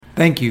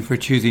Thank you for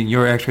choosing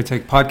Your X-Ray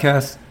Tech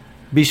podcast.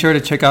 Be sure to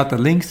check out the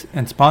links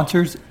and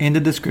sponsors in the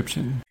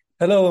description.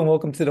 Hello and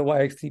welcome to the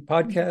YXT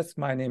podcast.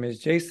 My name is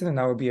Jason and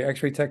I will be your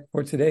X-Ray Tech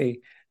for today.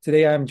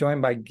 Today I am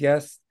joined by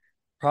guest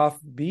Prof.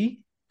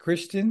 B.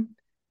 Christian.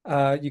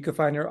 You can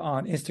find her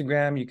on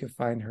Instagram. You can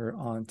find her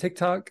on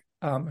TikTok.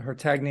 Her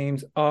tag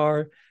names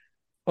are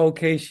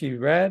OK She's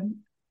Rad.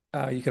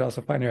 You can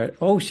also find her at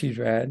Oh She's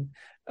Rad.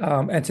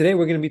 And today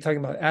we're going to be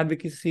talking about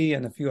advocacy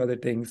and a few other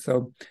things.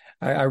 So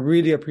I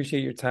really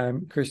appreciate your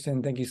time,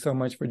 Christian. Thank you so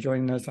much for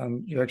joining us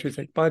on your X-Ray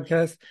Tech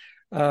podcast.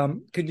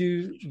 Could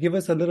you give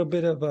us a little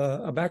bit of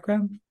a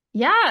background?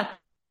 Yeah.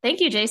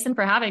 Thank you, Jason,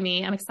 for having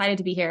me. I'm excited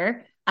to be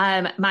here.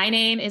 My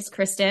name is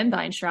Kristen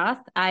Beinstroth.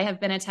 I have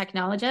been a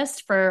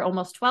technologist for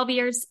almost 12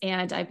 years,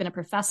 and I've been a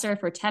professor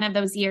for 10 of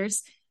those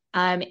years.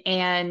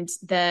 And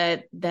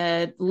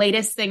the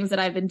latest things that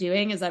I've been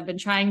doing is I've been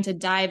trying to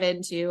dive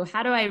into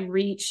how do I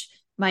reach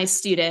my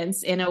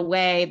students in a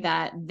way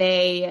that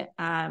they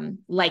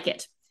like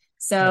it.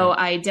 So right.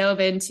 I dove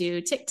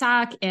into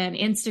TikTok and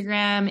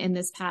Instagram in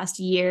this past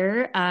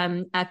year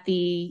at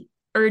the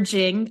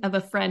urging of a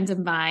friend of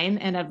mine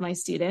and of my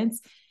students.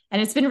 And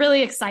it's been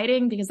really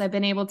exciting because I've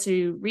been able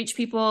to reach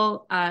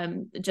people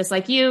just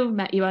like you,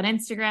 met you on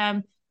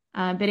Instagram,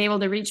 been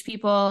able to reach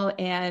people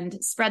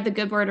and spread the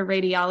good word of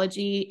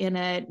radiology in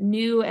a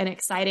new and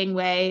exciting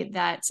way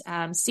that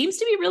seems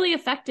to be really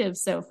effective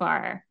so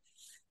far.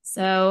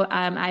 So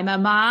I'm a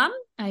mom.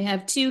 I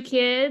have 2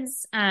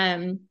 kids,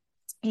 and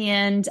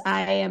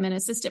I am an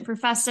assistant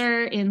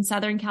professor in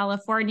Southern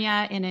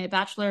California in a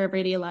Bachelor of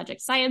Radiologic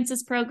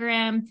Sciences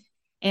program.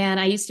 And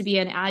I used to be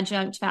an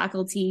adjunct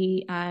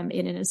faculty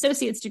in an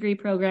associate's degree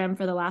program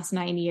for the last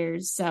 9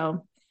 years.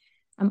 So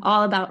I'm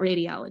all about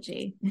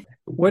radiology.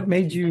 What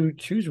made you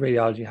choose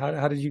radiology?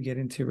 How did you get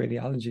into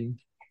radiology?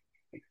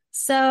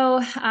 So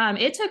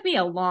it took me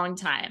a long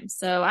time.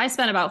 So I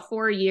spent about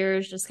 4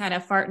 years just kind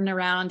of farting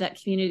around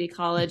at community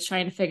college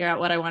trying to figure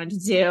out what I wanted to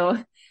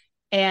do.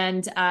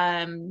 And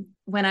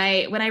when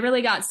I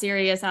really got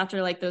serious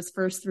after like those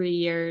first 3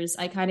 years,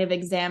 I kind of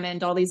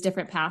examined all these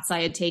different paths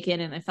I had taken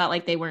and I felt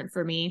like they weren't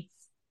for me.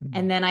 Mm-hmm.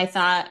 And then I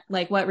thought,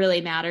 like, what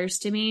really matters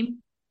to me?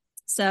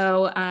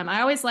 So I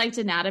always liked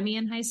anatomy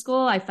in high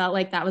school. I felt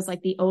like that was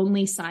like the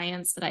only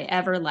science that I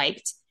ever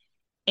liked.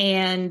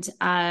 And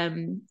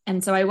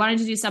so I wanted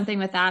to do something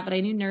with that, but I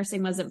knew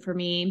nursing wasn't for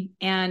me.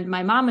 And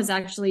my mom was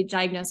actually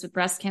diagnosed with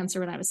breast cancer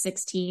when I was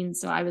 16.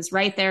 So I was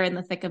right there in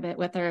the thick of it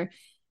with her.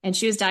 And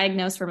she was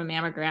diagnosed from a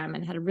mammogram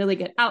and had a really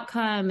good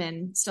outcome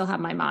and still have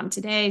my mom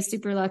today,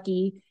 super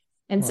lucky.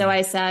 And So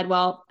I said,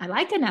 well, I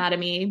like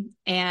anatomy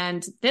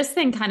and this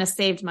thing kind of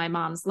saved my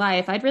mom's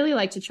life. I'd really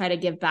like to try to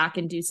give back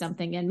and do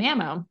something in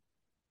mammo.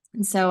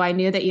 And so I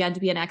knew that you had to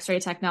be an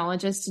X-ray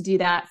technologist to do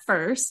that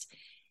first.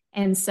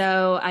 And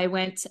so I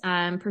went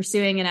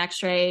pursuing an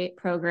X-ray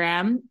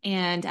program.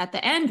 And at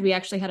the end, we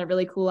actually had a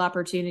really cool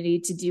opportunity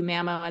to do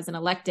mammo as an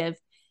elective.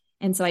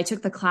 And so I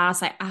took the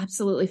class. I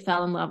absolutely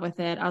fell in love with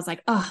it. I was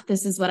like, oh,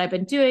 this is what I've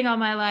been doing all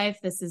my life.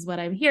 This is what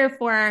I'm here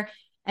for.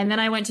 And then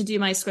I went to do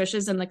my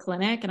squishes in the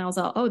clinic and I was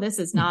like, oh, this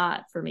is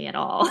not for me at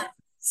all.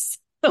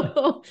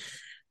 So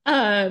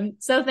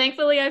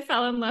thankfully I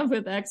fell in love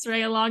with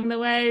X-ray along the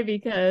way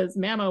because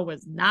mammo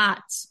was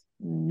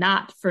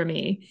not for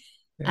me.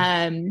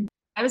 Yeah.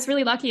 I was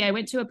really lucky. I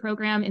went to a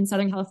program in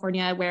Southern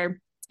California where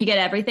you get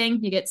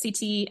everything. You get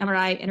CT,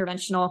 MRI,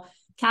 interventional,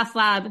 cath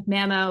lab,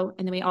 mammo,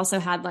 and then we also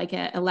had like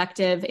an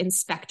elective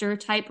inspector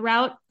type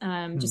route,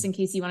 just in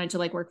case you wanted to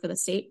like work for the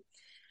state.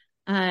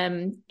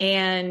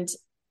 And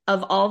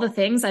of all the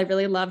things, I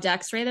really loved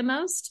X-ray the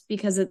most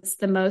because it's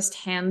the most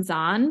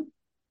hands-on.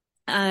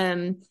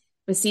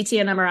 With CT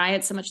and MRI,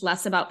 it's so much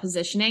less about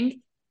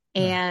positioning.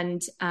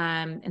 And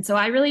so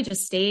I really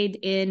just stayed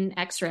in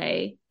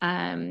X-ray.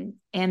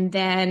 And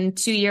then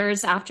 2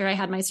 years after I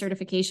had my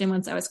certification,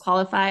 once I was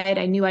qualified,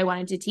 I knew I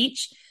wanted to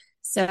teach.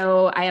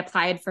 So I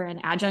applied for an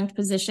adjunct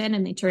position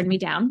and they turned me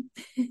down.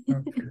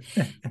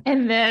 Okay.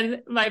 And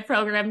then my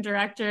program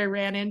director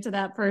ran into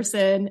that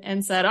person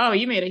and said, oh,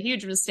 you made a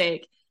huge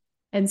mistake.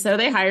 And so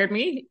they hired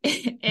me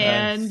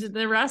and nice.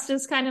 The rest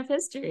is kind of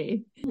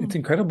history. It's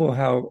incredible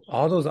how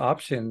all those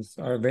options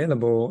are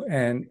available.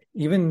 And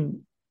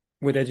even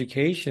with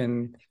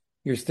education,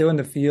 you're still in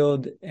the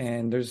field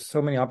and there's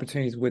so many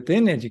opportunities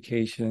within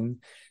education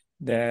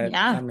that,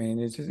 yeah. I mean,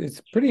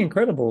 it's pretty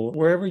incredible.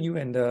 Wherever you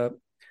end up,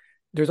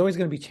 there's always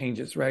going to be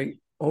changes, right?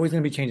 Always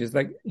going to be changes.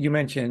 Like you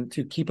mentioned,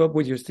 to keep up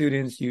with your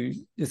students,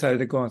 you decided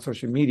to go on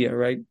social media,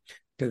 right?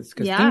 Because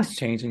yeah. things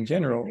change in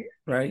general,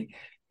 right?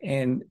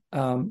 And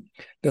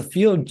the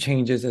field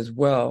changes as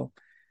well.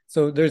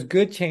 So there's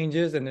good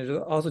changes and there's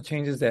also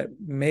changes that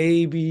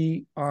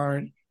maybe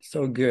aren't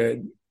so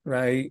good,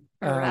 right?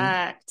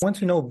 Correct. Ones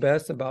who know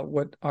best about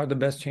what are the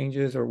best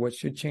changes or what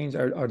should change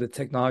are the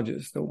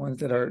technologists, the ones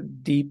that are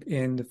deep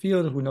in the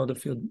field, who know the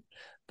field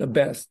the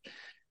best.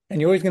 And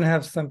you're always going to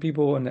have some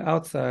people on the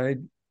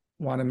outside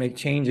want to make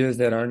changes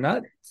that are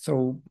not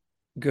so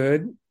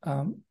good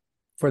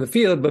for the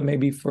field, but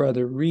maybe for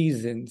other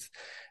reasons.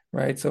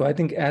 right? So I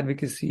think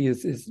advocacy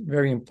is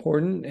very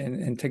important,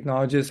 and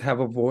technologists have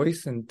a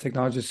voice, and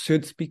technologists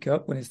should speak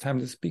up when it's time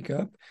to speak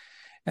up.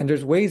 And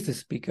there's ways to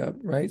speak up,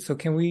 right? So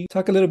can we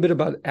talk a little bit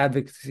about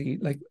advocacy?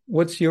 Like,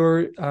 what's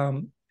your,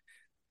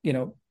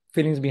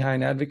 feelings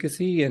behind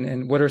advocacy,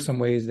 and what are some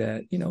ways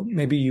that,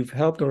 maybe you've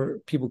helped or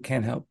people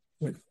can help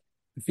with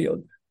the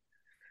field?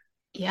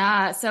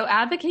 Yeah. So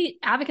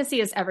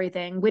advocacy is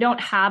everything. We don't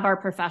have our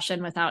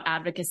profession without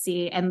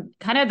advocacy. And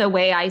kind of the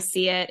way I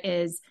see it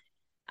is,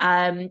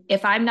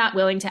 if I'm not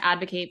willing to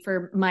advocate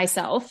for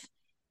myself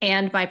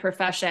and my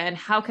profession,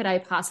 how could I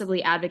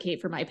possibly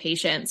advocate for my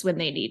patients when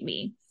they need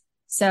me?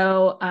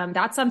 So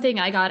that's something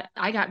I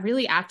got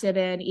really active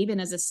in even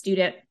as a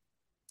student.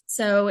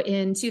 So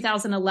in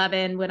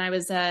 2011, when I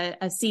was a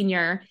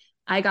senior,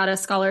 I got a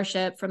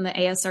scholarship from the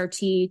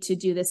ASRT to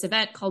do this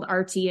event called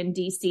RT in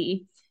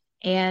DC.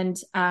 And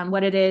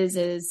what it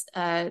is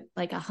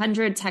like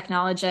 100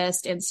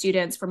 technologists and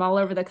students from all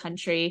over the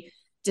country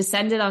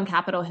descended on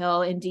Capitol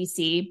Hill in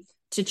DC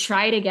to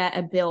try to get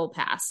a bill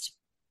passed.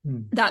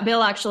 That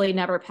bill actually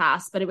never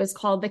passed, but it was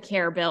called the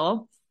CARE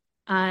bill.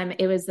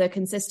 It was the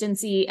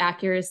Consistency,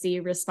 Accuracy,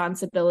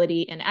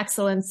 Responsibility, and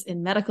Excellence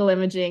in Medical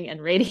Imaging and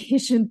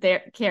Radiation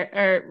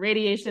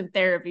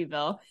Therapy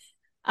bill.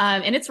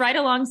 And it's right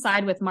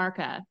alongside with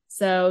MARCA.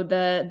 So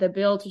the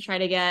bill to try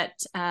to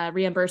get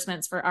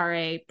reimbursements for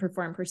RA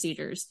performed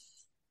procedures.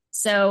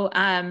 So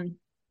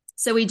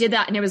we did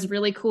that, and it was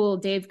really cool.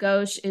 Dave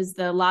Ghosh is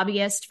the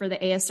lobbyist for the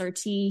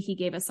ASRT. He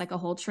gave us like a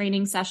whole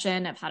training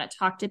session of how to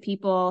talk to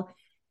people.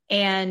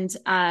 And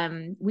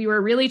we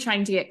were really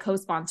trying to get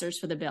co-sponsors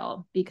for the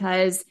bill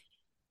because,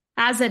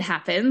 as it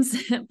happens,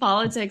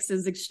 politics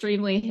is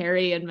extremely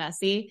hairy and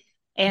messy.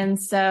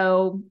 And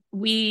so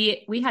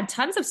we had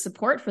tons of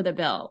support for the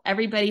bill.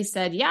 Everybody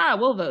said, yeah,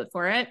 we'll vote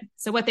for it.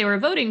 So what they were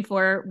voting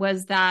for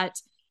was that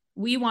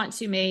we want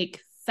to make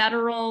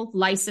federal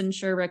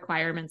licensure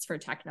requirements for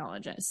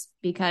technologists,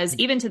 because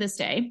even to this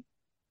day,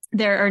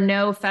 there are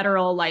no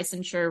federal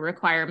licensure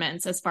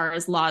requirements as far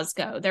as laws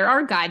go. There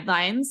are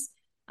guidelines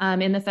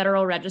in the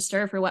Federal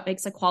Register for what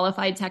makes a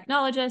qualified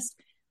technologist.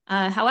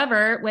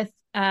 However, with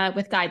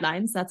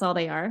guidelines, that's all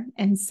they are.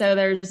 And so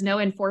there's no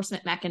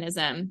enforcement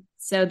mechanism.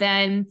 So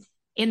then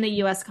in the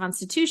US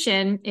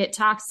Constitution, it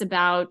talks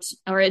about,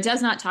 or it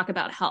does not talk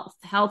about health.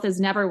 Health is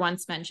never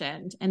once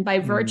mentioned. And by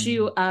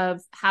virtue of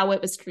how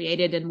it was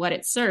created and what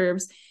it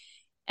serves,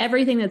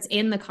 everything that's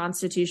in the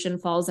Constitution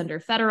falls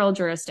under federal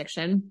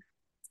jurisdiction.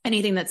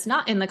 Anything that's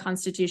not in the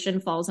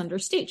Constitution falls under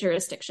state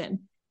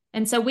jurisdiction.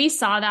 And so we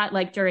saw that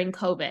like during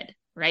COVID,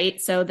 right?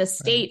 So the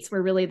states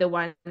were really the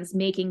ones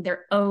making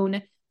their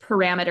own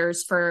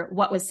parameters for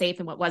what was safe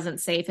and what wasn't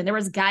safe. And there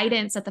was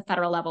guidance at the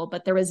federal level,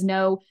 but there was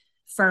no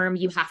firm,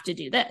 you have to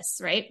do this,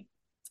 right?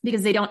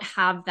 Because they don't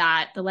have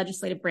that. The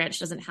legislative branch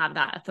doesn't have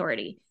that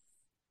authority.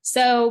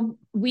 So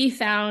we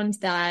found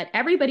that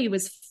everybody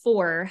was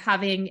for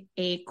having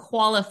a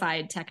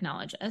qualified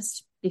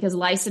technologist, because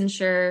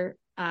licensure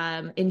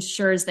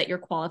ensures that you're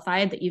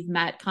qualified, that you've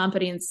met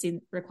competency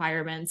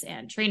requirements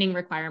and training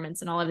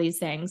requirements and all of these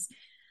things.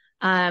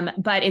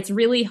 But it's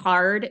really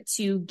hard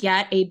to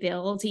get a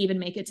bill to even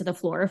make it to the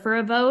floor for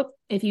a vote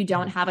if you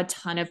don't have a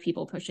ton of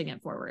people pushing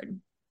it forward.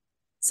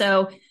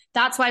 So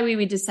that's why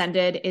we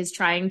descended, is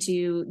trying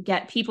to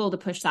get people to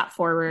push that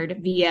forward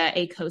via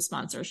a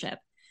co-sponsorship.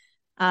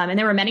 And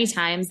there were many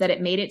times that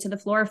it made it to the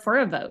floor for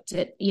a vote.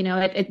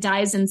 It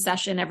dies in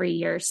session every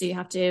year, so you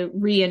have to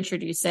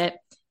reintroduce it.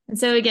 And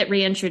so we get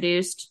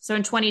reintroduced. So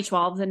in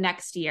 2012, the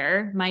next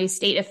year, my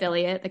state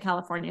affiliate, the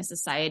California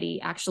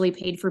Society, actually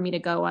paid for me to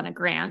go on a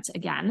grant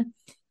again.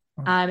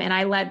 And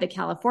I led the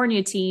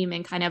California team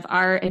and kind of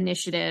our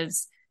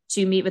initiatives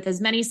to meet with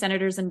as many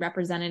senators and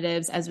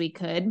representatives as we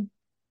could.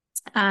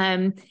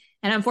 And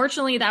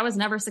unfortunately, that was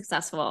never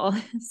successful.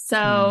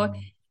 So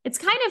it's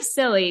kind of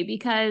silly,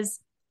 because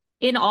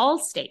in all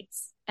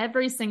states,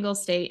 every single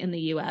state in the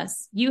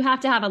US, you have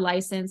to have a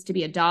license to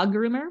be a dog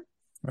groomer.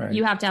 Right.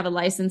 You have to have a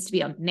license to be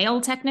a nail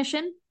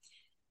technician.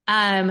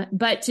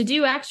 But to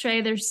do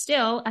X-ray, there's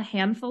still a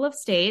handful of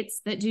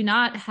states that do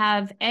not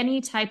have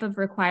any type of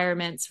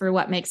requirements for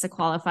what makes a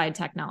qualified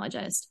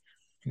technologist.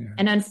 Yeah.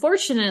 And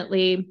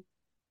unfortunately,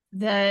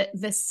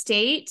 the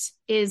state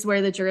is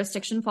where the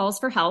jurisdiction falls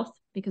for health,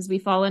 because we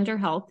fall under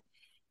health.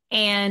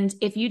 And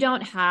if you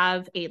don't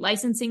have a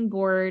licensing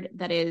board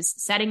that is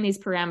setting these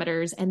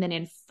parameters and then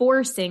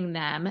enforcing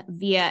them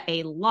via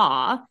a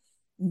law,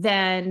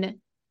 then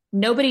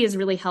nobody is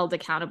really held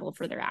accountable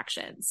for their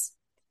actions.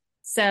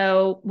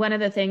 So one of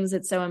the things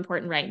that's so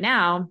important right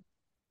now,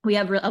 we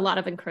have a lot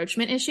of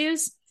encroachment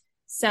issues.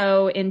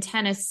 So in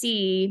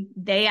Tennessee,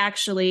 they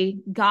actually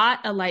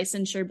got a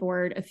licensure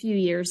board a few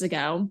years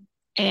ago.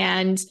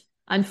 And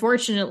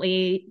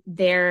unfortunately,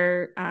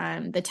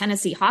 the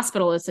Tennessee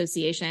Hospital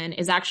Association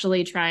is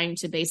actually trying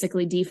to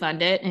basically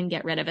defund it and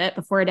get rid of it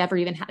before it ever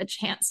even had a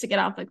chance to get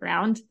off the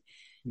ground.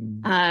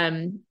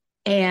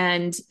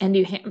 And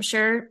New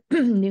Hampshire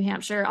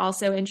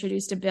also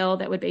introduced a bill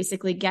that would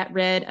basically get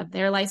rid of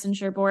their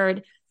licensure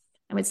board.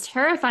 And what's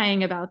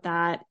terrifying about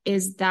that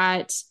is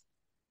that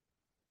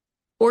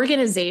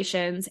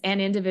organizations and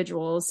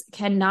individuals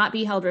cannot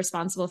be held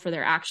responsible for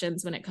their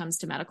actions when it comes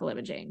to medical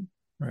imaging.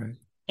 Right.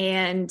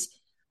 And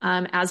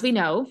as we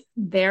know,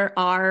 there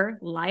are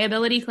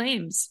liability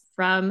claims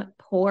from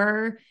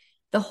poor.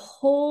 The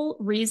whole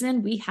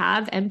reason we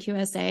have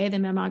MQSA, the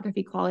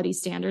Mammography Quality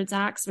Standards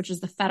Acts, which is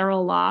the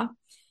federal law,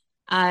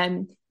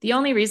 the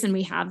only reason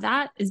we have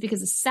that is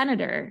because a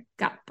senator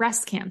got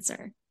breast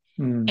cancer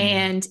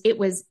and it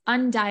was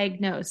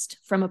undiagnosed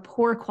from a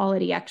poor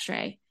quality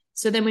x-ray.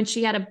 So then when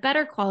she had a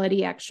better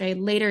quality x-ray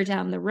later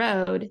down the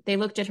road, they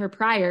looked at her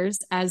priors,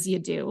 as you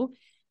do,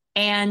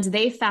 and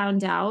they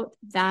found out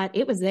that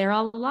it was there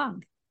all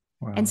along.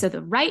 Wow. And so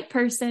the right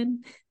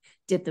person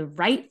did the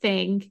right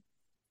thing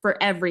for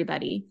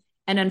everybody.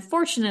 And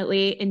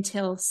unfortunately,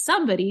 until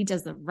somebody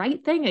does the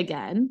right thing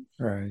again,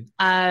 right.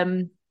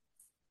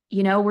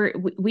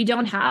 We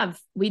don't have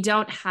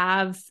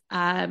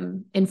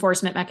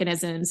enforcement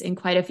mechanisms in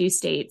quite a few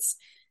states.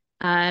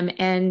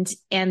 And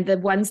the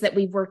ones that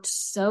we've worked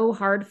so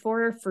hard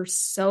for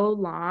so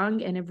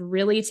long and have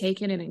really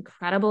taken an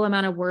incredible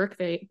amount of work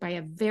by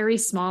a very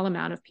small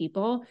amount of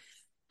people,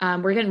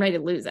 we're getting ready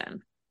to lose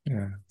them.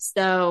 Yeah.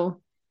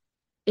 So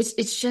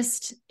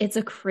it's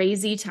a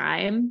crazy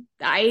time.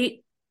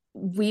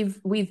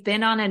 We've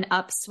been on an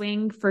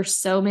upswing for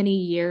so many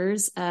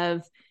years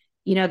of,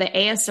 the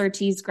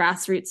ASRT's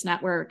grassroots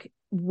network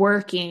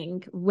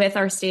working with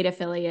our state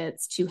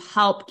affiliates to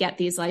help get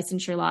these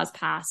licensure laws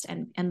passed,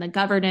 and the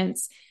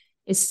governance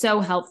is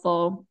so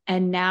helpful.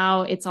 And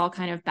now it's all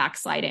kind of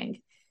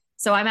backsliding.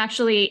 So I'm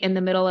actually in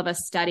the middle of a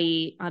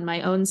study on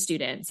my own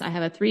students. I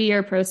have a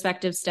 3-year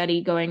prospective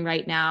study going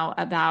right now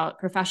about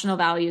professional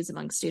values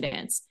among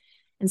students.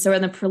 And so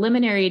in the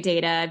preliminary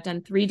data, I've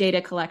done 3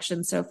 data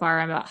collections so far.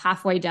 I'm about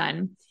halfway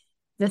done.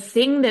 The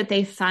thing that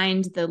they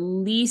find the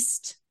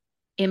least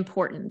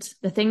important,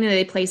 the thing that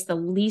they place the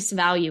least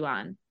value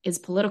on, is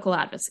political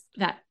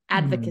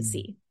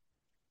advocacy.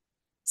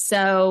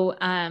 So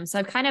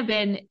I've kind of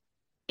been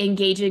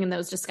engaging in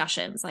those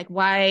discussions, like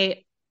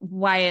why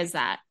is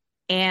that?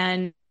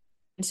 And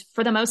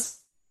for the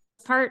most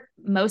part,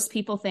 most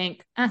people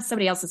think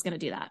somebody else is going to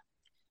do that.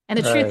 And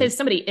the truth is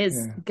somebody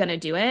is going to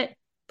do it,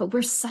 but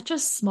we're such a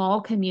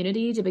small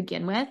community to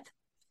begin with.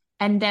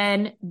 And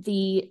then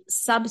the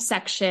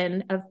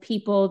subsection of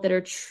people that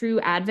are true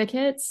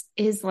advocates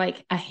is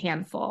like a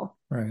handful.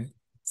 Right.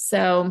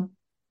 So,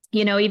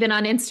 even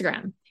on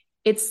Instagram,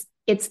 it's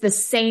the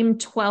same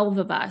 12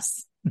 of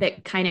us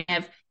that kind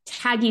of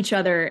tag each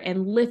other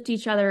and lift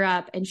each other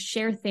up and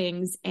share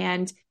things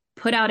and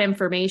put out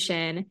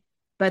information.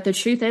 But the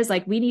truth is,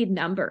 like, we need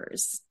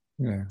numbers.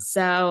 Yeah.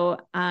 So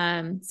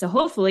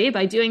hopefully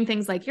by doing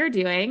things like you're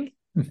doing,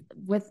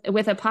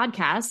 with a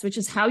podcast, which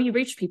is how you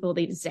reach people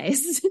these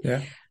days.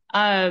 Yeah.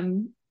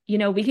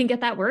 We can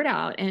get that word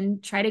out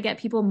and try to get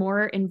people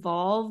more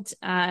involved.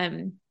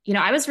 I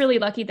was really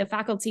lucky. The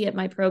faculty at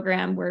my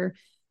program were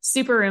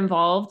super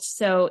involved.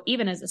 So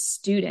even as a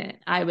student,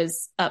 I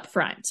was up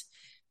front.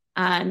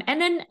 And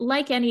then,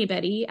 like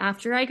anybody,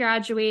 after I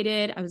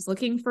graduated, I was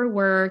looking for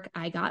work.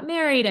 I got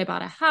married. I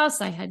bought a house.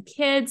 I had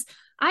kids.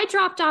 I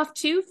dropped off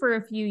too for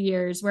a few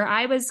years, where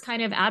I was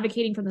kind of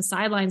advocating from the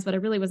sidelines, but I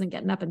really wasn't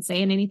getting up and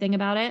saying anything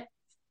about it.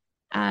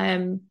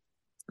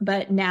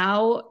 But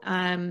now,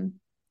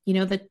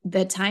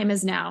 the time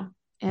is now.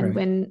 And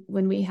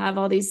when we have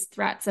all these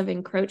threats of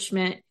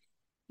encroachment,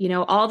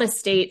 all the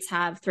states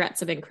have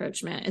threats of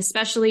encroachment,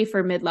 especially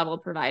for mid-level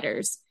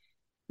providers.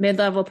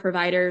 Mid-level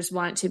providers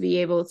want to be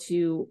able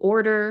to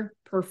order,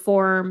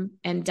 perform,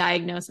 and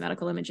diagnose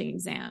medical imaging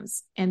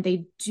exams. And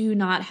they do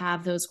not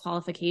have those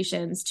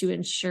qualifications to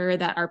ensure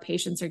that our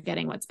patients are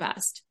getting what's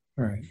best.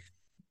 Right.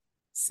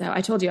 So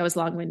I told you I was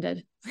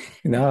long-winded.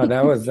 No,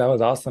 that was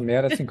awesome.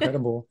 Yeah, that's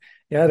incredible.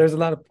 Yeah, there's a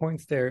lot of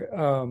points there.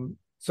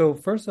 So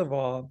first of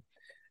all,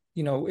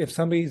 if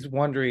somebody's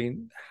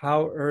wondering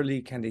how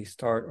early can they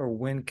start or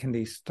when can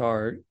they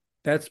start,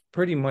 that's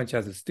pretty much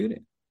as a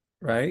student,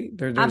 right?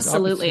 There's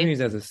Absolutely.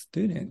 opportunities as a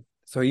student.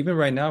 So even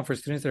right now, for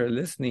students that are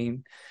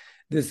listening,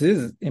 this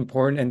is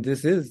important, and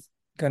this is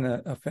going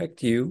to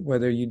affect you,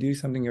 whether you do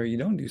something or you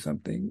don't do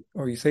something,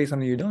 or you say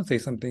something or you don't say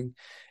something.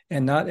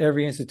 And not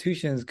every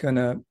institution is going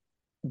to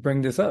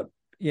bring this up,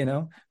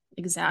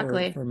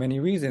 exactly, for many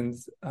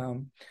reasons.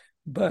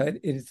 But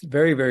it's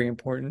very, very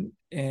important,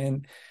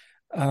 and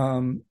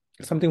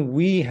something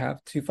we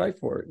have to fight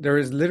for. There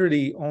is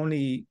literally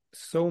only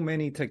so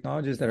many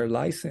technologies that are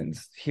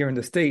licensed here in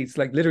the States.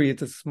 Like, literally,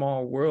 it's a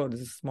small world,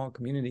 it's a small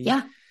community.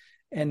 Yeah.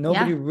 And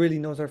nobody really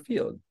knows our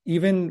field.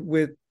 Even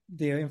with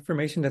the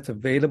information that's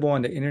available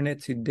on the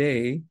internet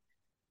today,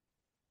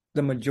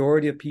 the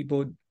majority of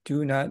people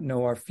do not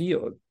know our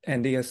field,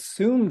 and they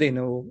assume they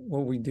know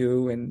what we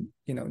do and,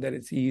 that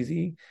it's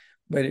easy,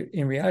 but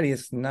in reality,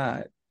 it's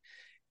not.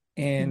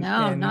 And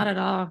not at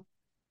all.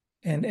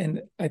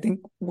 And I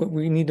think what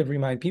we need to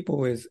remind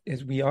people is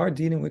we are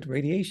dealing with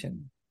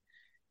radiation.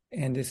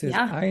 And this is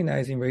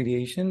ionizing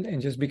radiation.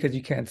 And just because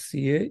you can't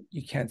see it,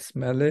 you can't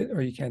smell it,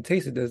 or you can't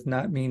taste it, does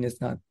not mean it's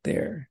not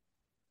there.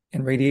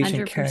 And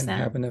radiation 100%. can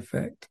have an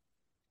effect.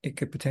 It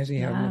could potentially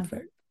have an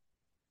effect.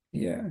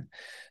 Yeah.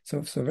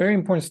 So very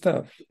important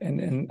stuff.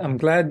 And I'm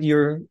glad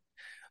you're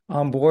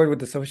on board with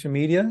the social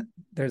media.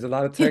 There's a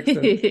lot of techs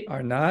that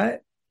are not.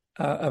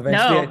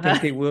 Eventually, I No,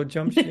 think they will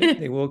jump ship.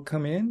 They will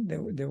come in.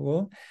 They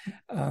will.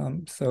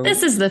 this So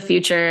is the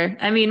future.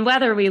 I mean,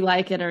 whether we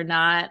like it or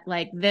not,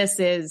 like this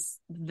is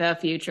the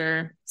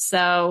future.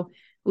 So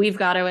we've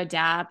got to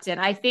adapt. And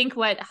I think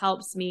what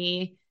helps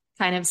me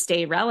kind of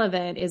stay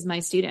relevant is my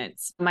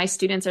students. My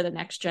students are the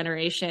next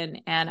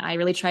generation. And I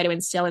really try to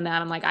instill in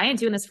them. I'm like, I ain't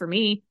doing this for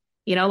me.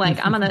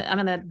 Like I'm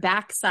on the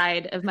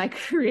backside of my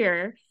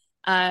career.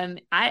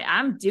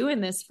 I'm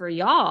doing this for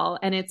y'all.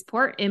 And it's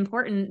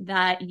important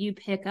that you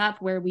pick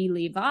up where we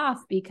leave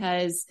off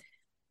because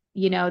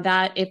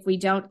that if we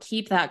don't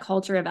keep that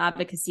culture of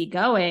advocacy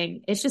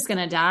going, it's just going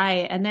to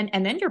die. And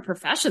then your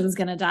profession's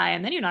going to die.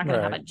 And then you're not going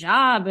to have a right.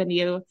 job. And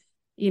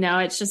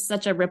it's just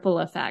such a ripple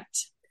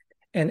effect.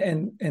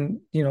 And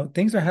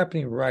things are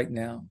happening right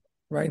now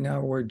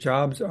where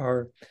jobs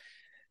are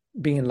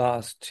being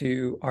lost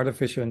to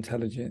artificial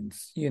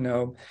intelligence. You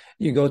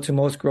go to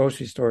most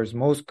grocery stores,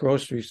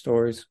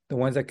 the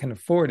ones that can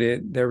afford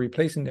it, they're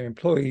replacing their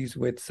employees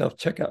with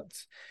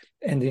self-checkouts.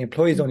 And the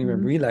employees don't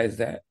even realize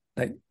that.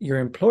 Like your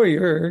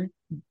employer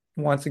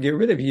wants to get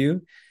rid of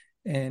you,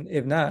 and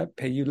if not,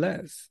 pay you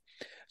less.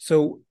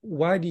 So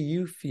why do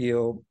you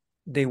feel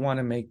they want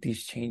to make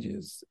these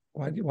changes?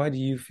 Why do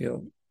you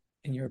feel,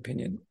 in your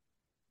opinion?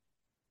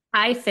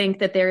 I think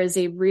that there is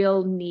a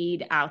real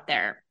need out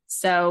there.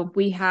 So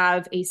we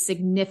have a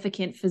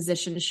significant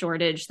physician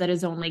shortage that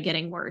is only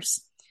getting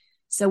worse.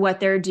 So what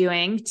they're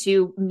doing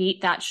to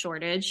meet that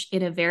shortage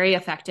in a very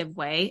effective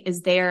way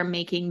is they are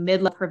making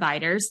mid-level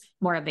providers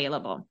more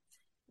available.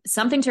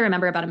 Something to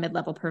remember about a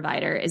mid-level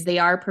provider is they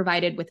are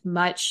provided with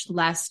much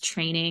less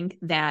training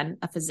than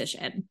a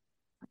physician.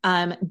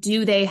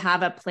 Do they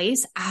have a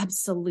place?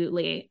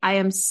 Absolutely. I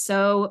am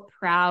so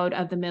proud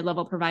of the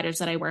mid-level providers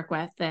that I work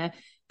with, the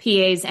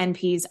PAs,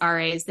 NPs,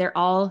 RAs. They're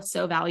all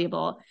so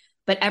valuable,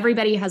 but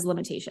everybody has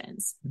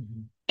limitations.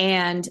 Mm-hmm.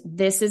 And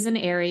this is an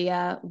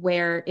area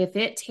where if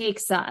it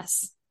takes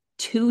us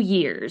 2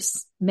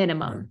 years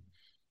minimum,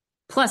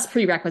 plus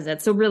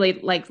prerequisites. So really,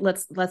 like,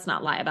 let's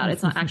not lie about it.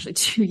 It's not actually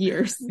 2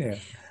 years. Yeah.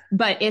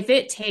 But if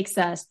it takes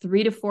us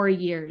 3 to 4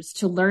 years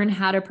to learn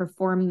how to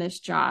perform this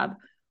job,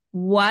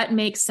 what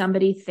makes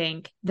somebody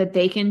think that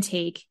they can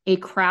take a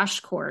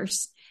crash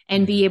course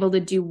and be able to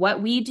do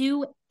what we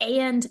do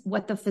and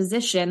what the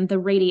physician, the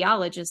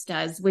radiologist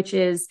does, which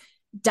is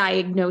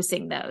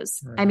diagnosing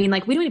those. Right. I mean,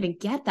 like we don't even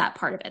get that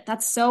part of it.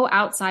 That's so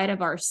outside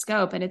of our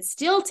scope. And it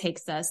still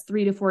takes us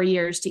 3 to 4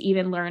 years to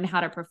even learn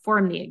how to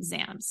perform the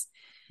exams.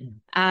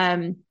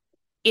 It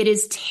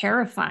is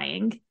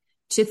terrifying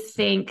to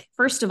think,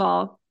 first of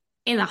all,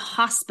 in a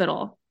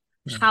hospital,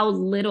 how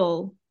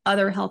little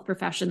other health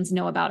professions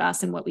know about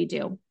us and what we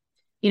do.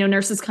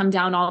 Nurses come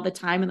down all the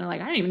time and they're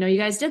like, I didn't even know you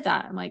guys did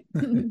that. I'm like,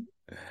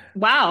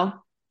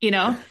 wow,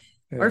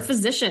 or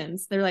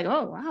physicians. They're like,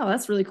 oh, wow,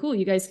 that's really cool.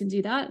 You guys can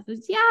do that.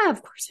 Yeah,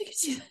 of course we can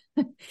do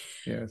that.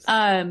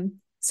 Yes.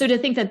 So to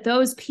think that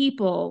those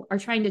people are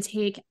trying to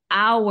take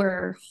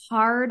our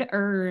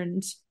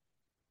hard-earned,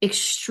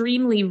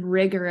 extremely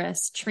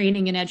rigorous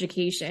training and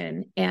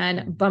education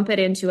and bump it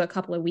into a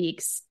couple of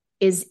weeks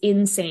is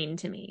insane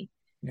to me.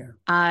 Yeah.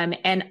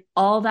 And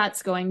all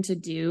that's going to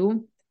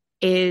do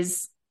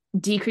is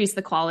decrease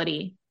the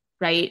quality,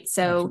 right?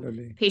 So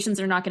absolutely.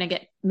 Patients are not going to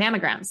get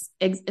mammograms.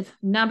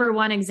 Number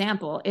one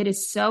example, it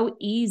is so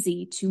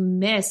easy to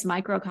miss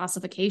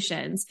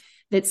microcalcifications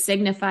that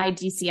signify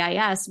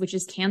DCIS, which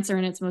is cancer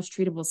in its most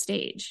treatable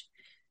stage.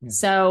 Yeah.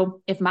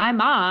 So if my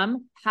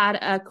mom had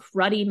a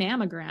cruddy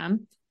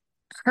mammogram,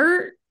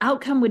 her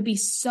outcome would be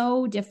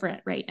so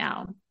different right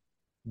now.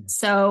 Yeah.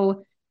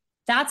 So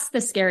that's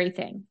the scary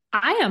thing.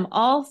 I am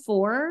all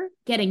for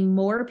getting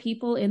more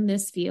people in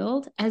this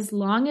field as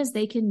long as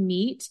they can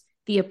meet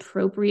the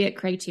appropriate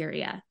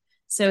criteria.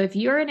 So if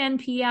you're an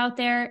NP out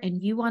there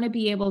and you want to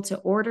be able to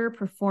order,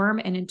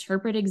 perform, and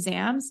interpret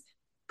exams,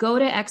 go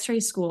to X-ray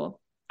school.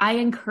 I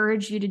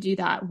encourage you to do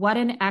that. What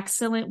an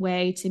excellent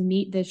way to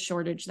meet this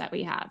shortage that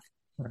we have.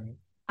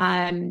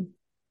 Right.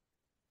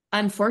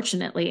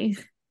 Unfortunately,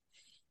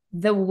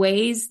 the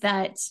ways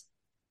that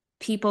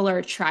people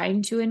are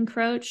trying to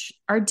encroach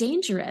are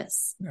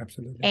dangerous.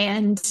 Absolutely.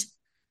 And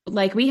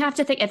like we have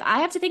to think, if I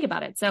have to think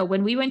about it. So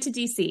when we went to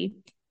DC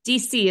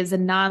is a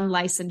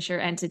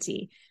non-licensure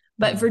entity,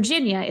 but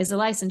Virginia is a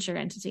licensure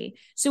entity.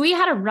 So we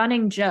had a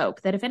running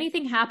joke that if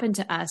anything happened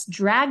to us,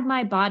 drag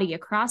my body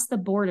across the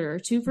border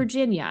to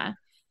Virginia,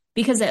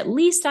 because at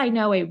least I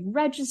know a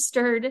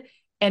registered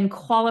and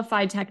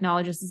qualified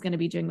technologist is going to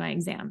be doing my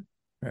exam.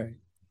 Right.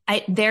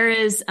 There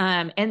is,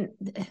 and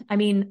I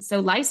mean,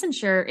 so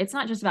licensure, it's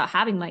not just about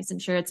having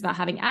licensure, it's about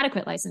having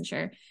adequate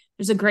licensure.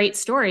 There's a great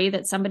story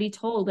that somebody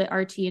told at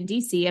RT in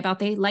DC about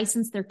they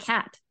licensed their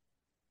cat.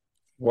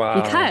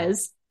 Wow.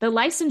 Because the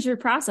licensure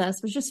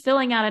process was just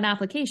filling out an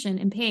application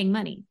and paying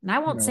money. And I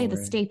won't say the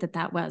state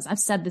that was. I've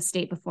said the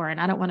state before, and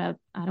I don't want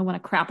to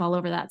crap all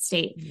over that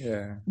state.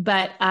 Yeah.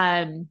 But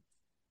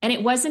And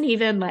it wasn't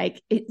even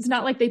like, it's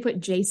not like they put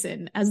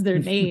Jason as their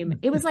name.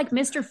 It was like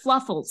Mr.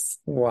 Fluffles.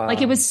 Like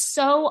it Wow. was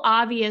so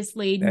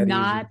obviously That easy.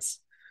 not,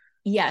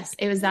 yes,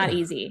 it was that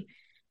easy.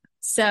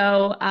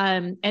 So,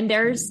 and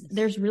Jeez.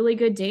 there's really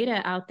good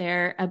data out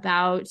there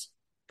about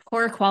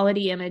poor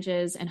quality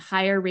images and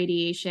higher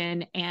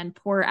radiation and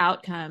poor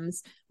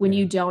outcomes when Yeah.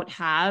 you don't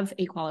have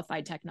a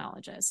qualified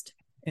technologist.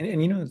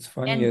 And you know what's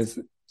funny And is,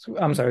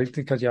 I'm sorry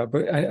to cut you out,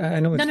 but I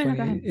know no, it's no, no, go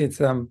funny. ahead.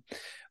 It's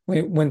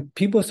when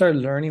people start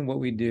learning what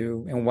we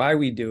do and why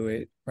we do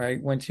it,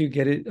 right? Once you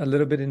get it a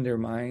little bit in their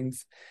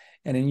minds,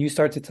 and then you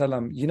start to tell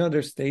them, you know,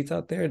 there's states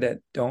out there that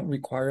don't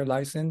require a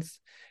license.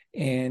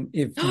 And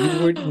if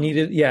you were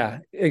needed, yeah,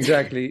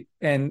 exactly.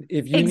 And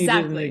if you needed an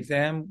Exactly.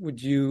 exam,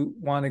 would you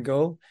want to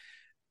go?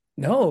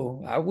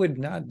 No, I would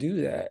not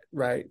do that,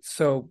 right?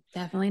 So,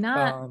 Definitely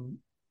not. um,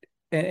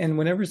 and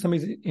whenever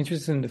somebody's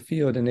interested in the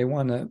field and they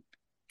want to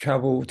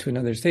travel to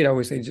another state, I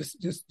always say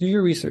just do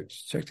your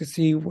research, check to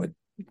see what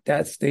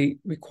that state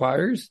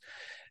requires.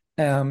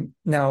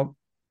 Now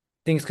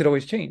things could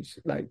always change.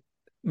 Like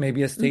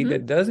maybe a state Mm-hmm.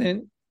 that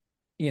doesn't,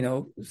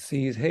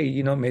 sees,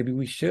 hey, maybe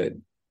we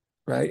should,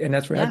 right? And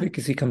that's where Yeah,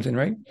 advocacy comes in,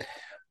 right?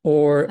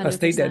 Or a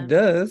state that 100%.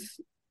 does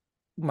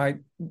might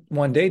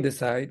one day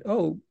decide,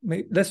 oh,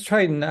 let's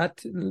try not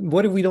to,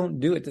 what if we don't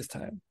do it this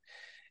time?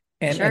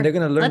 And they're Sure.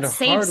 going to learn Let's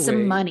the save hard some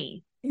way.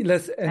 money, And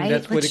right?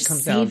 that's what Let's it just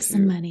comes down save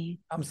some to. money.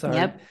 I'm sorry.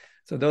 Yep.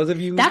 So those of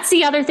you, That's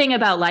the other thing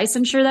about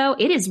licensure, though.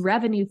 It is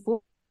revenue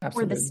for the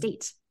absolutely,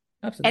 state.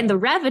 And the absolutely,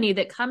 revenue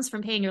that comes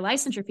from paying your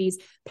licensure fees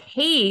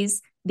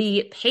pays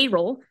the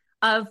payroll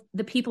of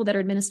the people that are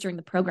administering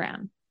the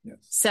program. yes.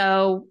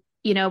 So,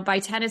 by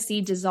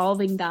Tennessee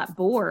dissolving that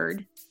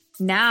board,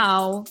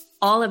 now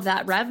all of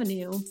that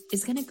revenue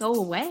is going to go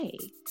away.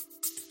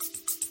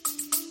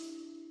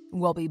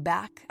 We'll be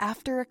back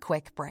after a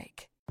quick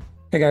break.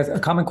 Hey guys, a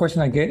common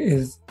question I get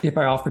is if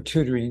I offer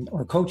tutoring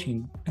or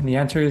coaching, and the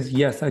answer is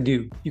yes, I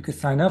do. You could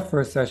sign up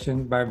for a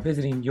session by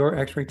visiting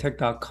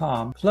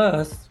yourxraytech.com.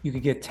 Plus, you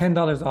could get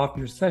 $10 off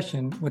your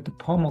session with the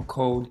promo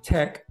code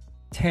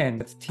TECH10.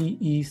 That's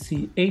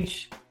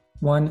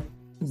TECH10.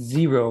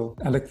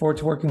 I look forward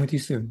to working with you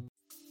soon.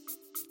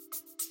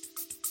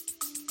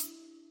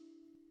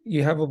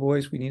 You have a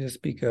voice. We need to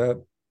speak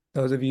up.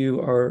 Those of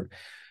you are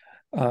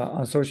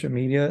on social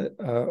media,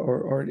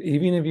 or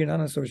even if you're not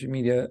on social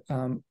media,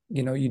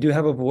 you do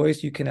have a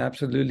voice. You can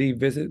absolutely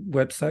visit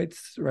websites,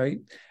 right?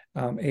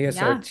 Yeah.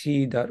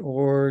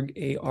 ASRT.org,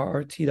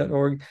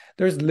 ARRT.org.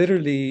 There's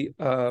literally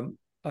a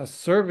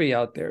survey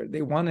out there.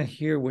 They want to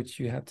hear what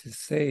you have to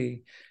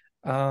say.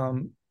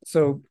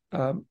 So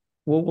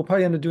we'll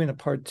probably end up doing a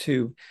part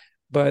two.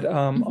 But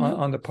Mm-hmm.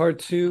 on the part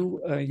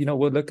two,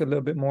 we'll look a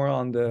little bit more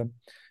on the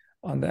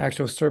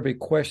actual survey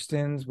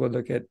questions. We'll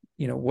look at,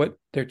 what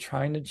they're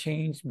trying to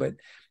change. But,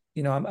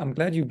 I'm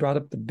glad you brought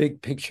up the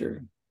big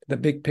picture. The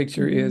big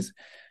picture Mm-hmm. is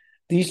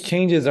these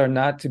changes are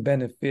not to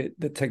benefit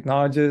the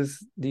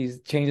technologists.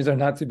 These changes are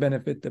not to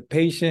benefit the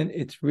patient.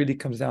 It really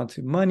comes down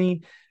to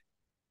money.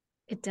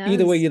 It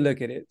Either way does. you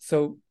look at it.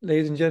 So,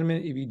 ladies and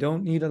gentlemen, if you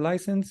don't need a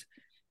license,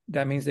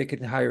 that means they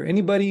could hire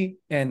anybody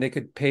and they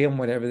could pay them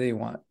whatever they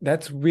want.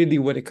 That's really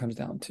what it comes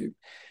down to.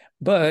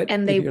 But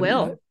And if they you're like,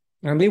 will.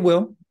 and they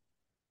will,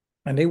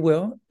 and they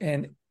will.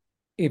 And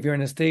if you're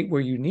in a state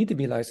where you need to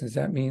be licensed,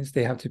 that means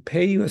they have to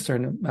pay you a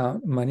certain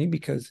amount of money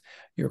because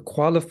you're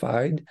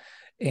qualified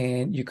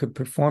and you could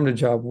perform the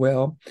job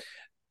well.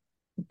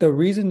 The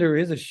reason there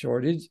is a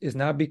shortage is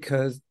not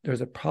because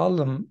there's a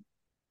problem.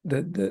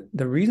 The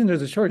reason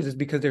there's a shortage is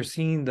because they're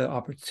seeing the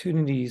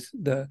opportunities,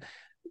 the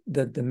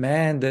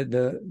demand,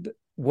 the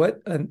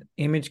what an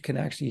image can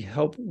actually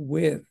help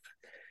with.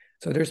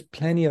 So there's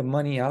plenty of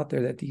money out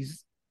there that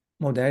these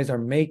modalities are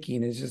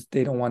making. It's just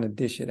they don't want to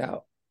dish it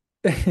out.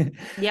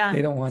 Yeah.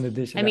 They don't want to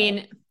dish I it out.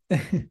 mean,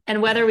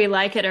 and whether we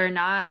like it or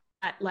not,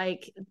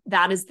 like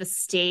that is the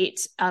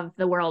state of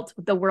the world.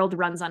 The world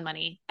runs on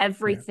money. Yeah,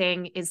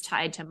 Everything is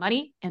tied to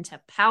money and to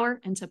power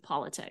and to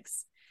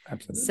politics.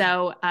 absolutely.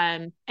 So,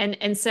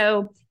 and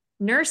so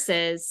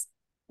nurses,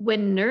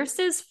 when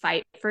nurses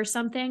fight for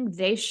something,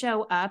 they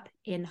show up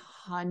in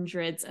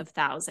hundreds of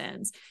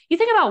thousands. You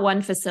think about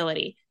one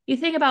facility, you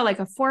think about like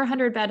a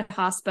 400-bed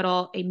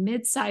hospital, a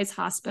mid-size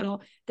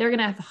hospital, they're going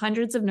to have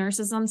hundreds of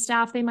nurses on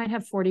staff. They might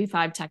have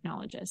 45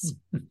 technologists.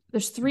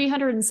 There's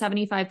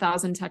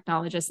 375,000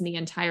 technologists in the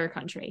entire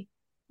country,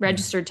 Yeah.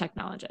 registered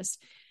technologists.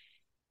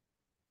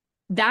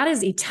 That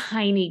is a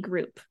tiny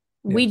group.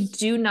 We Yes.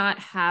 do not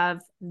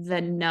have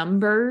the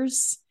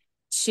numbers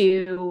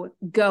to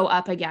go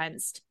up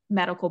against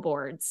medical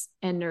boards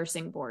and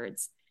nursing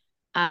boards.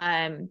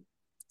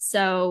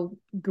 So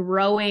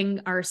growing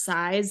our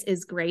size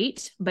is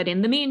great, but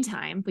in the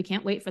meantime, we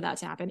can't wait for that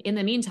to happen. In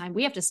the meantime,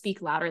 we have to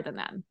speak louder than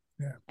them.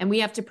 Yeah. And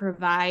we have to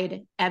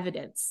provide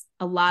evidence,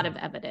 a lot of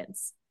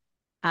evidence.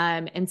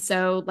 And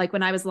so like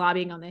when I was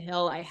lobbying on the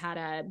Hill, I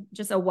had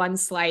just a one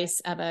slice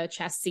of a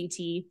chest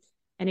CT,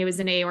 and it was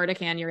an aortic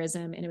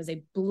aneurysm, and it was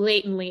a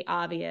blatantly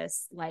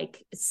obvious,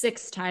 like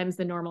 6 times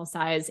the normal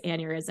size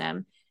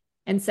aneurysm.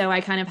 And so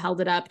I kind of held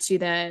it up to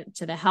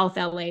the health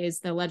LAs,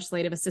 the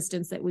legislative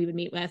assistants that we would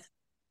meet with.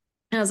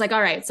 And I was like,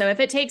 all right, so if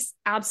it takes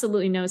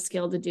absolutely no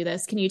skill to do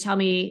this, can you tell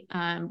me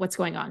what's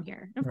going on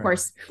here? And of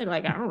course, they're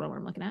like, I don't know what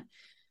I'm looking at.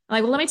 I'm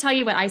like, well, let me tell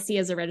you what I see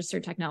as a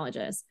registered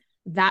technologist.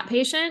 That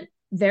patient,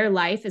 their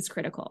life is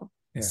critical.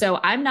 Yeah. So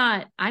I'm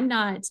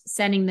not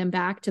sending them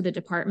back to the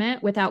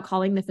department without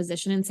calling the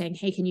physician and saying,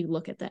 hey, can you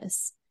look at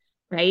this?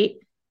 Right.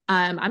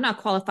 I'm not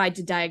qualified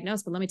to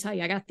diagnose, but let me tell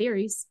you, I got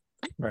theories.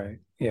 Right.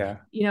 Yeah.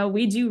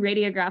 We do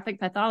radiographic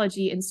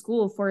pathology in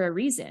school for a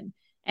reason.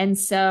 And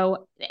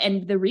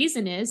the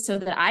reason is so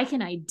that I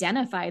can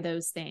identify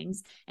those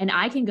things and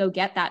I can go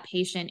get that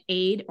patient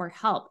aid or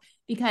help,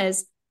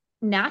 because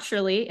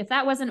naturally, if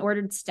that wasn't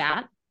ordered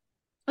stat,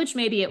 which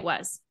maybe it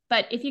was,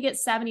 but if you get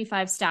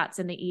 75 stats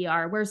in the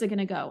ER, where's it going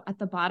to go? At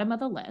the bottom of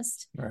the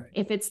list, right,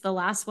 if it's the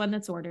last one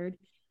that's ordered.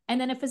 And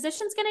then a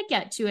physician's going to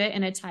get to it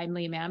in a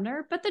timely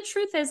manner. But the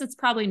truth is, it's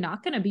probably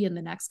not going to be in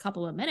the next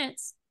couple of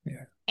minutes.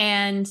 Yeah.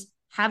 And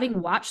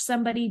having watched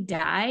somebody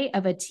die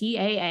of a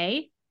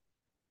TAA,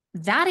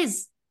 that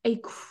is a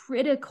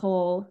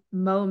critical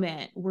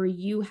moment where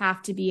you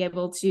have to be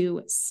able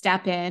to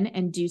step in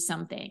and do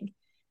something.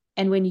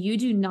 And when you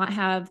do not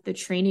have the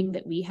training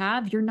that we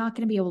have, you're not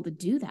going to be able to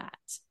do that.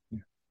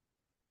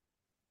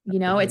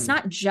 Yeah. It's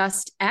not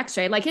just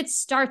X-ray. Like, it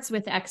starts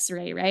with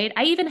X-ray, right?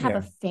 I even have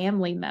a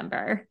family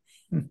member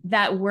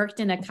that worked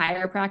in a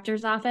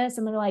chiropractor's office,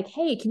 and they're like,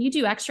 hey, can you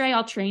do X-ray?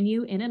 I'll train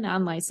you in a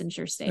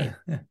non-licensure state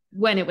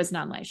when it was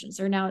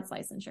non-licensure. Now it's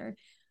licensure.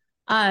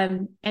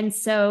 And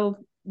so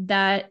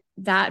that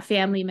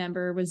family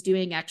member was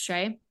doing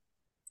X-ray,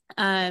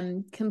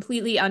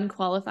 completely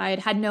unqualified,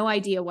 had no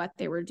idea what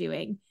they were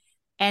doing.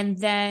 And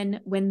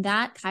then when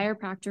that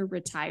chiropractor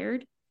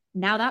retired,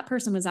 now that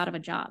person was out of a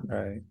job.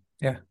 Right.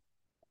 Yeah.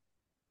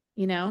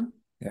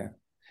 Yeah.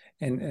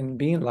 And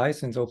being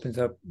licensed opens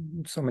up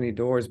so many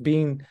doors.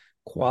 Being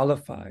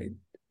qualified,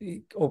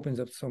 it opens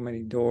up so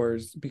many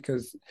doors,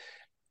 because,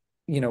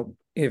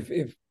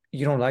 if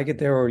you don't like it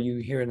there, or you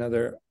hear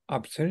another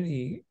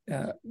opportunity,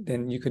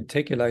 then you could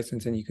take your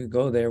license and you could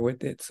go there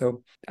with it.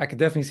 So I could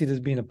definitely see this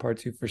being a part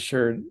 2 for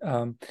sure.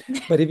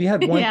 But if you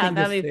had one thing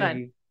to say,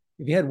 fun.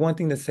 If you had one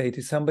thing to say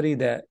to somebody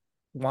that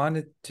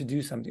wanted to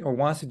do something or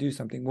wants to do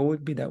something, what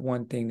would be that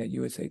one thing that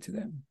you would say to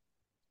them?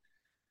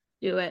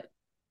 Do it.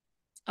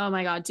 Oh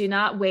my God. Do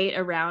not wait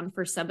around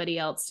for somebody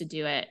else to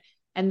do it.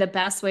 And the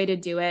best way to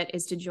do it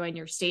is to join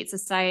your state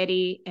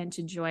society and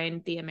to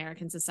join the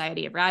American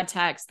Society of Rad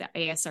Techs, the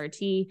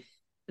ASRT.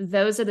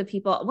 Those are the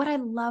people. What I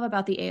love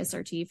about the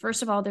ASRT,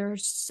 first of all, there are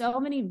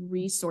so many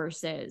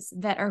resources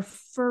that are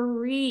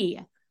free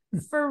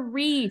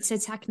to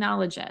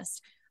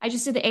technologists. I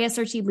just did the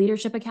ASRT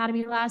Leadership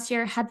Academy last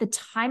year, had the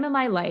time of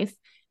my life,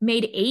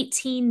 made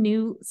 18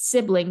 new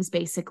siblings,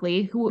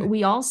 basically, who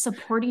we all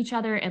support each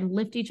other and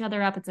lift each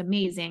other up. It's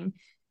amazing.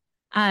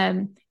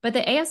 But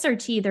the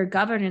ASRT, their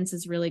governance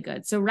is really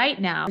good. So right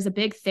now, there's a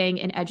big thing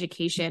in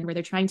education where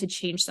they're trying to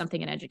change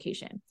something in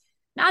education.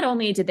 Not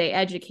only did they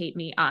educate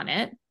me on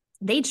it,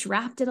 they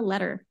drafted a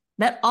letter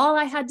that all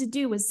I had to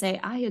do was say,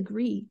 I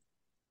agree,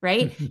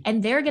 right?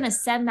 And they're going to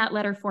send that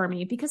letter for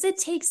me, because it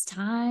takes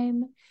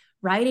time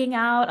writing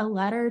out a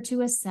letter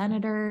to a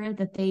senator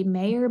that they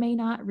may or may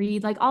not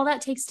read. Like, all that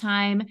takes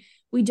time.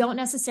 We don't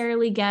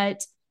necessarily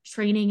get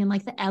training in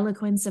like the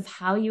eloquence of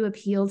how you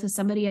appeal to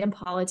somebody in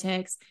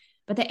politics,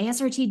 but the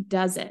ASRT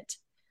does it.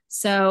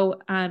 So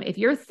if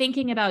you're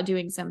thinking about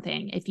doing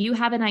something, if you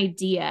have an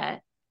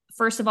idea,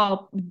 first of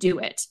all, do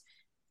it.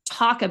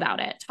 Talk about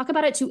it. Talk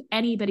about it to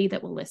anybody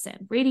that will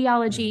listen.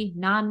 Radiology,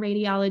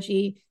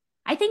 non-radiology.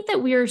 I think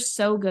that we're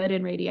so good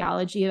in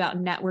radiology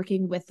about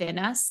networking within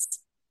us.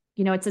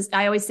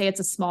 I always say it's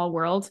a small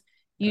world.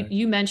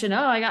 You mentioned,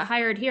 oh, I got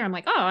hired here. I'm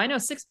like, oh, I know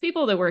 6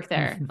 people that work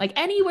there. Like,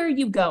 anywhere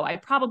you go, I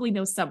probably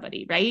know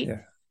somebody, right?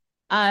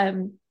 Yeah.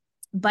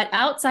 But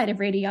outside of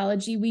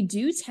radiology, we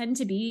do tend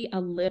to be a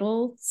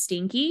little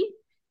stinky,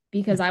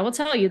 because I will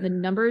tell you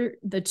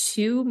the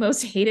 2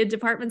 most hated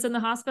departments in the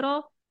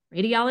hospital,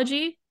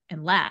 radiology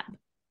and lab.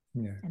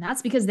 Yeah. And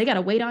that's because they got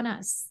to wait on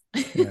us.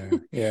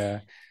 Yeah.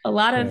 A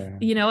lot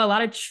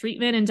of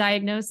treatment and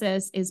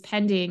diagnosis is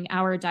pending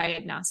our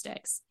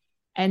diagnostics.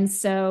 And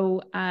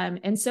so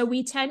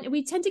we tend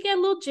to get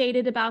a little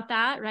jaded about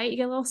that, right? You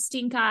get a little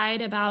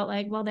stink-eyed about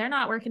like, well, they're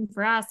not working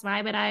for us. Why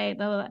would I?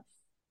 Blah, blah, blah.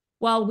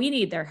 Well, we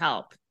need their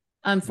help.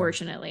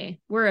 Unfortunately,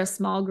 we're a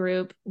small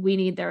group. We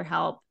need their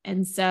help.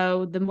 And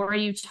so the more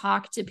you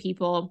talk to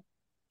people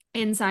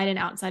inside and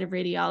outside of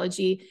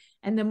radiology,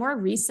 and the more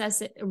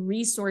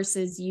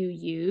resources you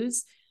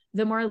use,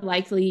 the more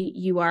likely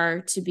you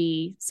are to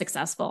be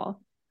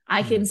successful.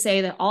 I can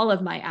say that all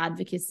of my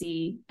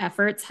advocacy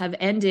efforts have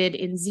ended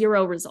in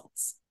 0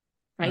 results,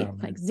 right?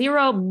 Like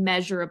 0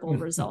 measurable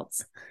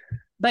results.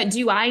 But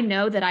do I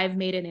know that I've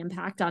made an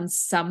impact on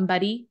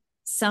somebody's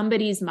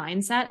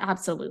mindset?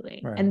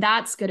 Absolutely. Right. And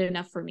that's good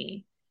enough for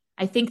me.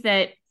 I think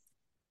that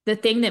the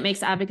thing that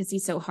makes advocacy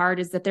so hard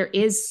is that there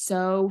is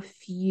so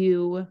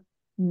few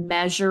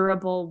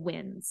measurable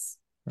wins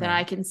that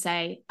I can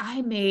say,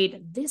 I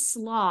made this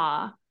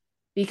law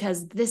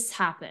because this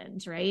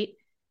happened, right?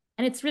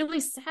 And it's really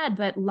sad,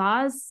 but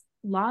laws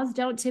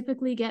don't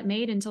typically get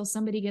made until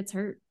somebody gets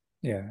hurt.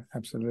 Yeah,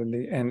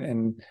 absolutely.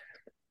 And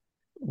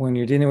when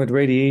you're dealing with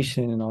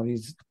radiation and all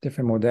these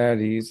different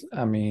modalities,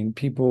 I mean,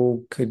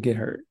 people could get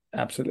hurt.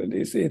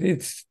 Absolutely.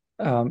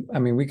 I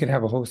mean, we could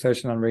have a whole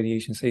session on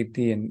radiation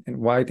safety and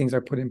why things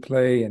are put in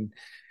play. And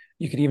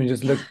you could even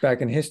just look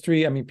back in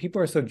history. I mean,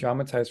 people are so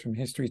dramatized from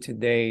history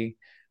today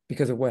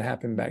because of what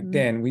happened back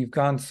then. We've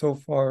gone so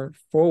far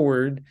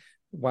forward.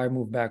 Why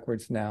move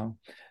backwards now?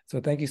 So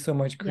thank you so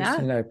much,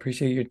 Kristen. Yeah. I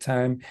appreciate your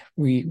time.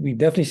 We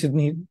definitely should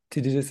need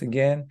to do this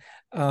again.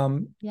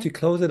 To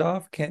close it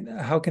off,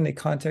 how can they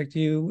contact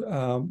you?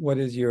 What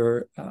is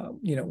your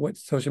what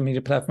social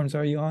media platforms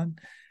are you on?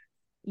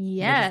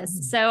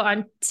 Yes. So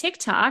on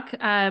TikTok,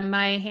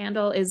 my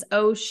handle is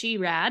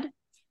OhSheRad.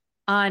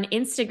 On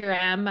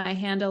Instagram, my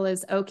handle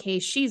is OK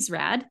She's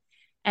Rad.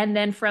 And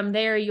then from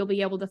there, you'll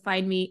be able to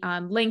find me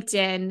on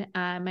LinkedIn.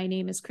 My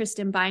name is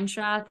Kristen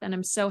Beinschroth, and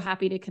I'm so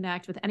happy to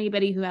connect with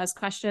anybody who has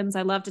questions.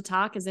 I love to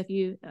talk, as if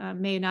you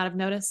may not have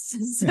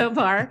noticed so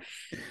far.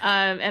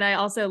 And I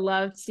also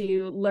love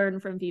to learn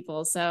from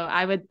people. So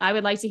I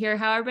would like to hear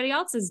how everybody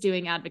else is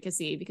doing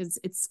advocacy, because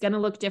it's going to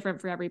look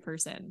different for every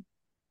person.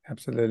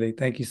 Absolutely.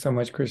 Thank you so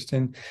much,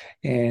 Kristen.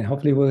 And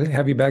hopefully we'll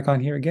have you back on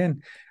here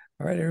again.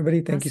 All right, everybody.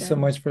 Thank you so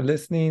much for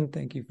listening.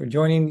 Thank you for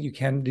joining. You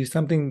can do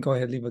something. Go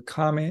ahead, leave a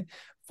comment.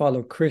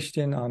 Follow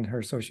Kristen on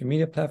her social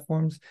media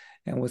platforms,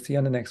 and we'll see you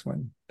on the next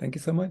one. Thank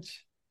you so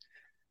much.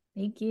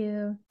 Thank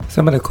you.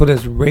 Some of the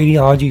coolest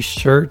radiology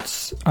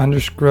shirts,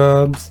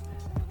 underscrubs,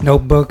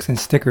 notebooks, and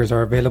stickers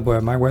are available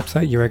at my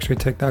website,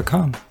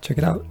 yourxraytech.com. Check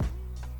it out.